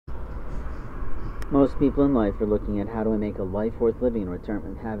Most people in life are looking at how do I make a life worth living and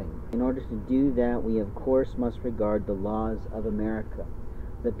retirement having. In order to do that, we of course must regard the laws of America.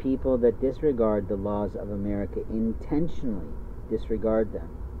 The people that disregard the laws of America, intentionally disregard them,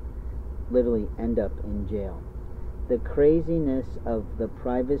 literally end up in jail. The craziness of the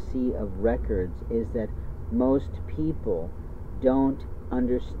privacy of records is that most people don't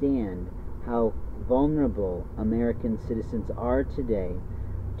understand how vulnerable American citizens are today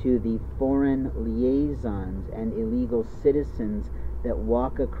to the foreign liaisons and illegal citizens that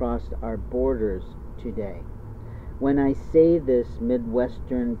walk across our borders today. When I say this,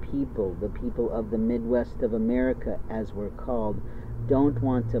 Midwestern people, the people of the Midwest of America, as we're called, don't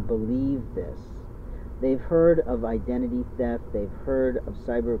want to believe this. They've heard of identity theft, they've heard of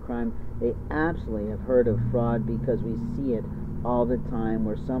cybercrime, they absolutely have heard of fraud because we see it all the time,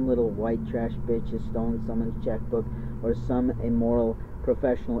 where some little white trash bitch has stolen someone's checkbook, or some immoral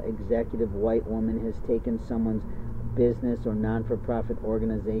professional executive white woman has taken someone's business or non-for-profit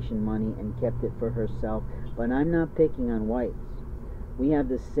organization money and kept it for herself. But I'm not picking on whites. We have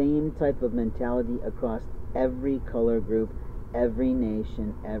the same type of mentality across every color group, every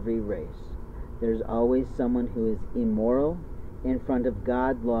nation, every race. There's always someone who is immoral in front of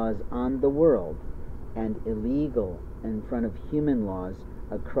God laws on the world and illegal in front of human laws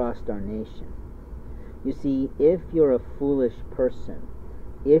across our nation. You see, if you're a foolish person,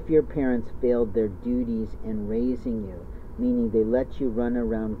 if your parents failed their duties in raising you, meaning they let you run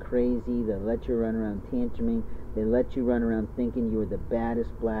around crazy, they let you run around tantruming, they let you run around thinking you were the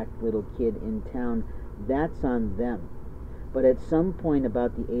baddest black little kid in town, that's on them. But at some point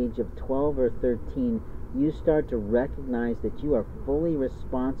about the age of 12 or 13, you start to recognize that you are fully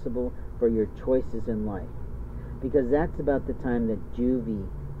responsible for your choices in life. Because that's about the time that juvie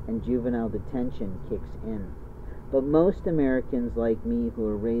and juvenile detention kicks in. But most Americans like me who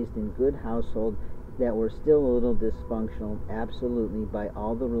were raised in good households that were still a little dysfunctional, absolutely, by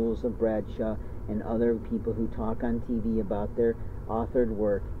all the rules of Bradshaw and other people who talk on TV about their authored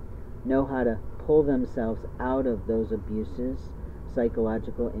work, know how to pull themselves out of those abuses,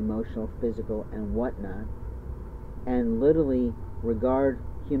 psychological, emotional, physical, and whatnot, and literally regard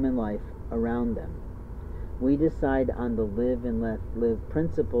human life around them. We decide on the live and let live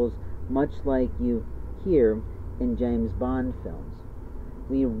principles, much like you hear in James Bond films.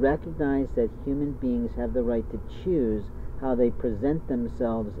 We recognize that human beings have the right to choose how they present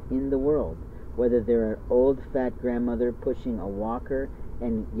themselves in the world, whether they're an old fat grandmother pushing a walker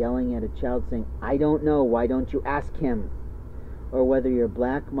and yelling at a child saying, "I don't know, why don't you ask him?" Or whether you're a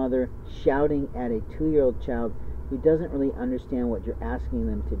black mother shouting at a 2-year-old child who doesn't really understand what you're asking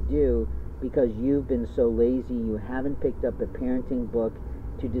them to do because you've been so lazy you haven't picked up a parenting book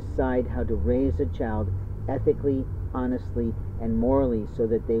to decide how to raise a child ethically, honestly, and morally so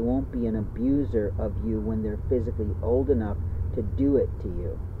that they won't be an abuser of you when they're physically old enough to do it to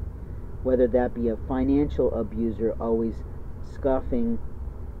you. Whether that be a financial abuser always scoffing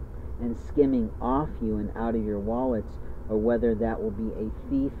and skimming off you and out of your wallets, or whether that will be a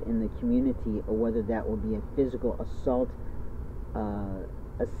thief in the community, or whether that will be a physical assault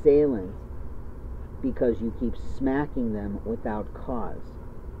assailant because you keep smacking them without cause.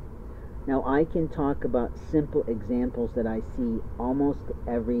 Now, I can talk about simple examples that I see almost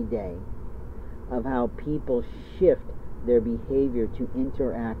every day of how people shift their behavior to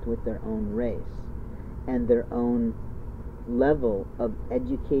interact with their own race and their own level of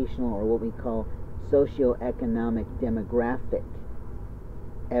educational, or what we call socioeconomic demographic,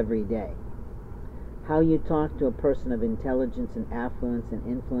 every day. How you talk to a person of intelligence and affluence and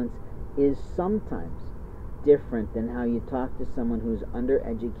influence is sometimes different than how you talk to someone who's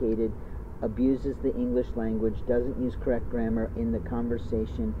undereducated, abuses the English language, doesn't use correct grammar in the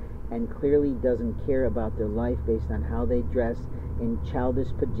conversation, and clearly doesn't care about their life based on how they dress in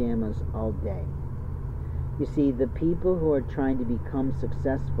childish pajamas all day. You see, the people who are trying to become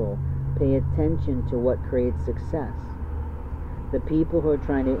successful pay attention to what creates success. The people who are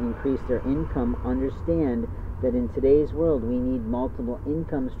trying to increase their income understand that in today's world we need multiple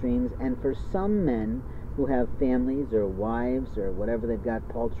income streams, and for some men who have families or wives or whatever, they've got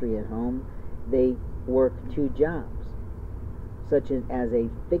poultry at home, they work 2 jobs, such as a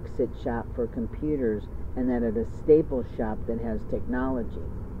fix-it shop for computers and then at a staple shop that has technology.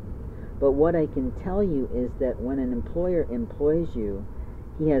 But what I can tell you is that when an employer employs you,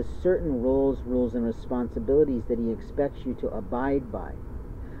 he has certain rules, and responsibilities that he expects you to abide by.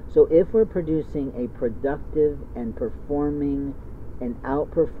 So if we're producing a productive and performing and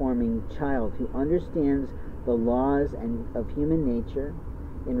outperforming child who understands the laws of human nature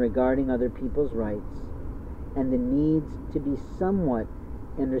in regarding other people's rights and the needs to be somewhat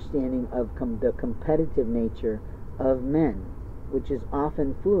understanding of the competitive nature of men, which is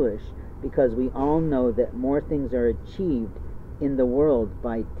often foolish, because we all know that more things are achieved in the world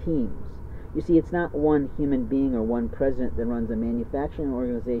by teams. You see, it's not one human being or one president that runs a manufacturing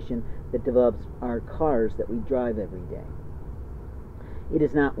organization that develops our cars that we drive every day. It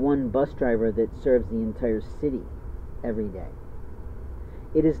is not one bus driver that serves the entire city every day.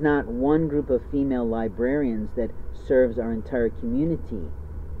 It is not one group of female librarians that serves our entire community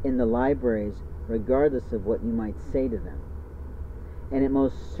in the libraries, regardless of what you might say to them. And it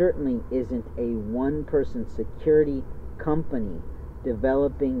most certainly isn't a one-person security company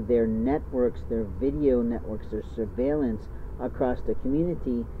developing their networks, their video networks, their surveillance across the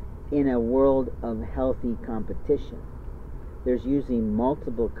community in a world of healthy competition. There's usually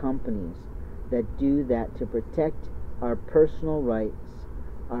multiple companies that do that to protect our personal rights,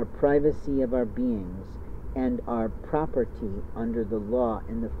 our privacy of our beings, and our property under the law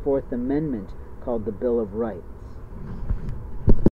in the Fourth Amendment called the Bill of Rights.